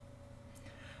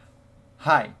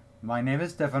Hi, my name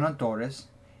is Stefano Torres,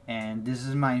 and this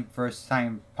is my first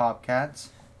time podcast.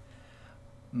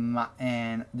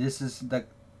 And this is the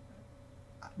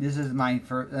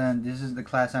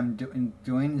class I'm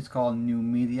doing. It's called New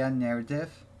Media Narrative,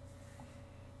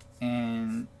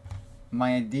 and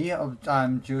my idea of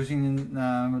choosing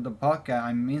the podcast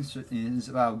I'm interested in is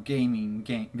about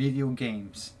video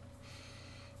games.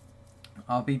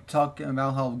 I'll be talking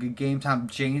about how the games have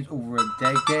changed over a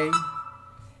decade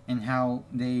and how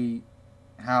they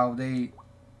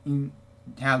in,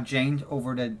 have changed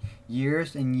over the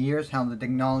years and years, how the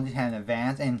technology has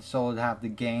advanced, and so have the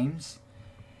games.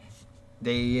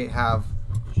 They have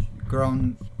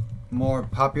grown more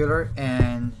popular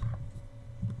and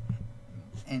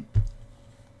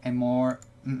and more.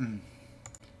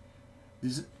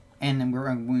 This and I'm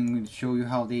going to show you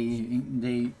how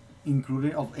they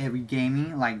included of every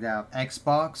gaming like the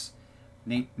Xbox,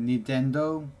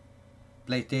 Nintendo,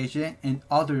 PlayStation, and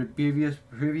other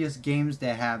previous games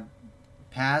that have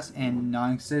passed and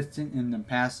non-existent in the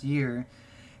past year,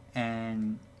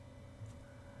 and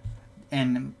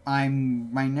I'm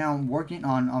right now working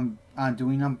on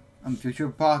doing a future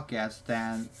podcast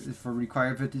that is for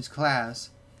required for this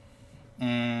class,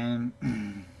 and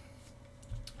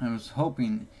I was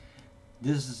hoping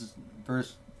this is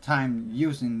first time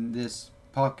using this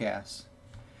podcast.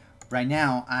 Right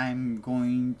now, I'm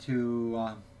going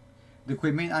to the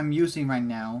equipment I'm using right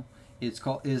now.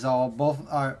 Is all both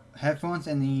our headphones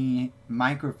and the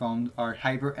microphones are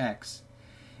HyperX.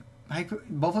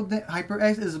 Both of the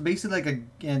HyperX is basically like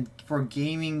for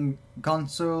gaming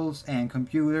consoles and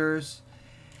computers.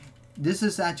 This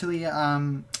is actually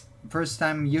first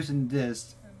time using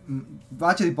this.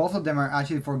 Actually, both of them are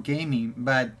actually for gaming,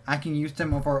 but I can use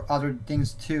them for other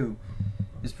things too.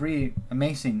 It's pretty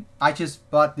amazing. I just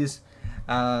bought this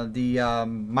the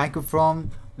microphone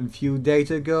a few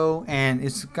days ago, and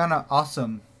it's kind of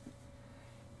awesome.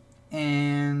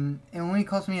 And it only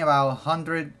cost me about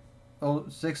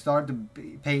 $106 to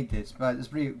pay this, but it's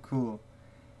pretty cool.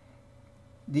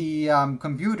 The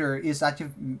computer is actually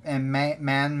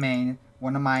man-made.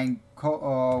 One of my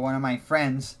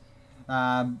friends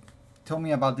uh, told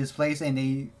me about this place, and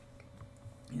he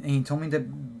told me to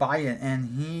buy it,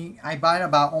 and I bought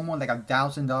about almost like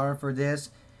 $1,000 for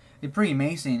this. It's pretty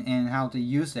amazing and how to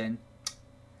use it.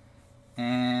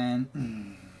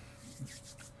 And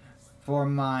for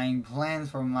my plans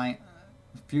for my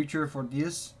future for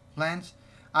these plans,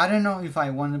 I don't know if I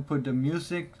want to put the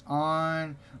music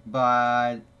on,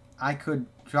 but I could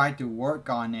try to work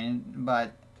on it.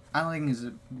 But I don't think it's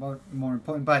more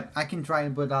important. But I can try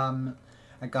to put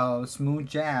like a smooth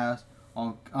jazz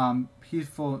or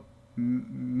peaceful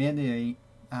melody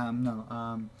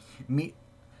no me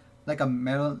like a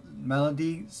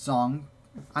melody song.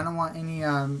 I don't want any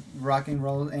rock and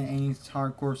roll and any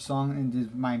hardcore song in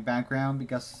my background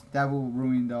because that will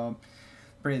ruin the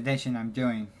presentation I'm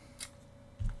doing.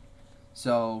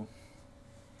 So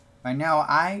right now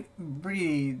I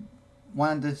really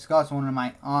want to discuss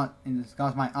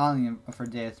discuss my audience for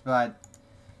this, but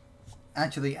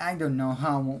actually I don't know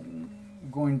how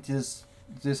going this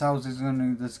house is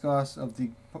going to discuss of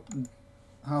the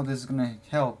how this is going to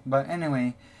help. But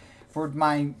anyway, for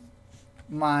my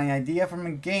idea from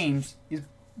the games is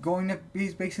going to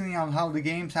be basically on how the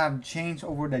games have changed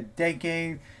over the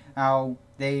decade, how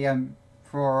they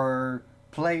for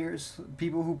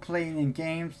people who play in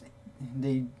games,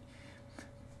 they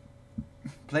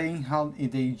playing how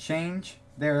they change.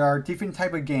 There are different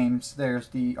type of games. There's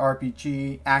the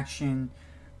RPG, action,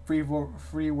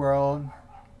 free world,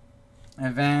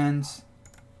 events.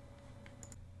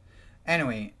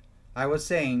 Anyway, I was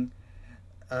saying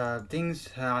things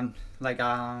like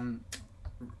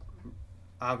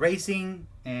racing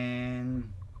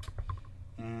and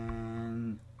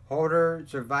horror,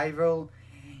 survival,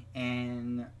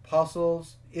 and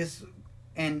puzzles is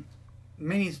and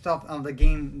many stuff of the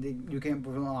game that you can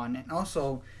put on, and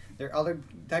also there are other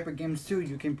type of games too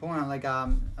you can put on like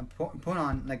put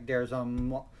on like there's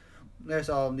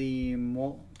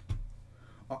the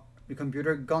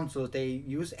computer consoles they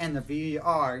use and the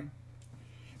VR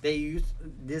they use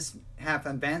this have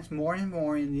advanced more and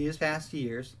more in these past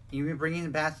years, even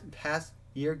bringing the past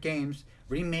year games,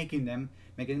 remaking them,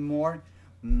 making them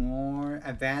more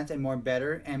advanced and more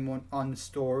better and more on the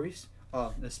stories.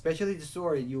 Especially the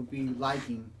story you'll be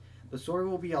liking. The story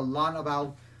will be a lot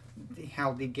about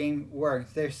how the game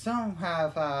works. There's some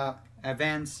have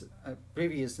advanced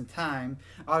previous in time.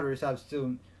 Others have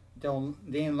still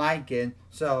didn't like it.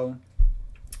 So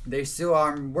they still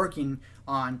are working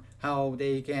on how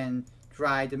they can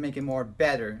try to make it more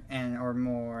better and or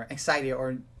more exciting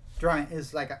or try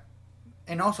is like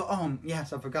And also, oh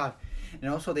yes, I forgot. And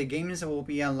also, the games will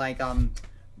be adding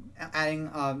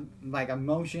like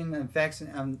emotion effects,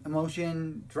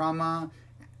 emotion, drama,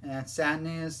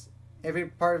 sadness, every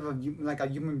part of like a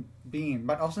human being.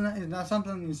 But also, it's not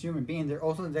something is human being. There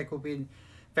could be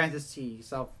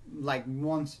fantasies of like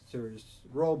monsters,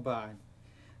 robot,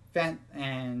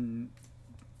 and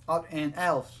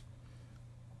elves,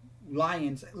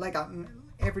 lions,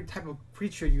 every type of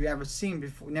creature you ever seen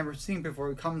before, never seen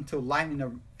before, come to life in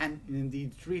the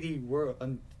 3D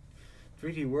world.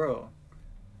 3D world.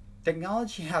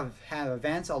 Technology have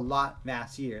advanced a lot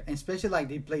last year, and especially like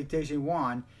the PlayStation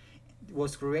One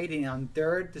was created on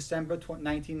 3rd December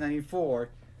 1994.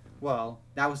 Well,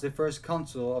 that was the first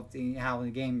console of how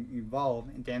the game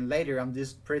evolved, and then later on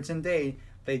this present day,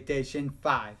 PlayStation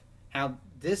 5. How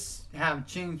this have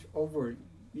changed over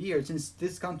years since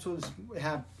these consoles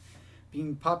have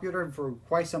been popular for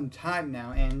quite some time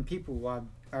now, and people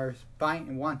are buying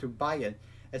and want to buy it,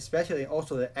 especially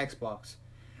also the Xbox.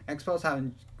 Xbox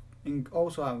have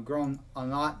also have grown a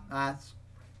lot as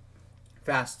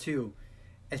fast too,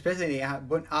 especially they have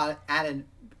put added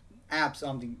apps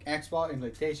on the Xbox and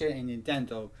PlayStation and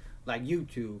Nintendo like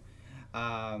YouTube,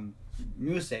 um,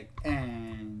 music,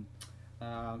 and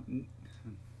um,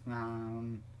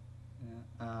 um,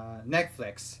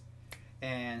 Netflix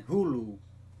and Hulu,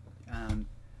 um,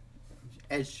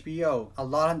 HBO. A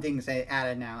lot of things they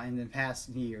added now in the past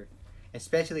year.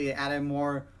 Especially they added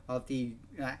more of the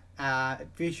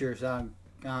features,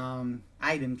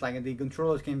 items like the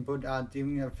controllers can put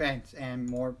different effects and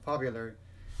more popular.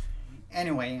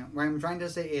 Anyway, what I'm trying to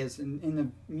say is, in the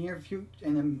near future,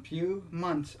 in a few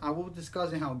months, I will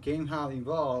discuss how game have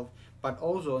evolved, but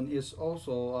also is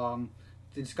also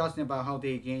discussing about how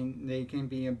they can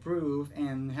be improved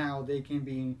and how they can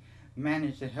be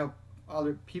managed to help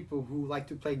other people who like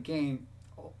to play game,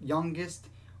 youngest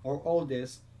or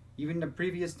oldest. Even the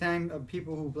previous time of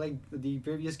people who played the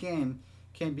previous game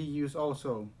can be used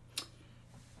also.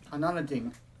 Another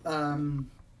thing,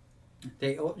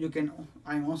 they you can.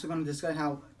 I'm also going to discuss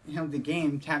how the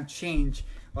games have changed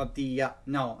of the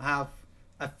no have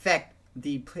affect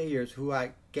the players who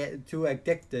are get too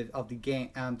addicted of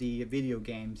the video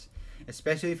games,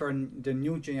 especially for the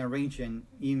new generation,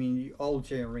 even the old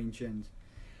generations.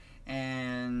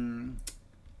 And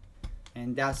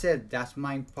that's it. That's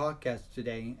my podcast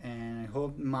today, and I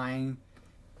hope mine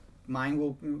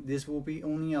will this will be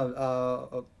only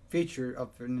a feature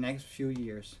of the next few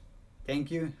years.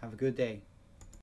 Thank you. Have a good day.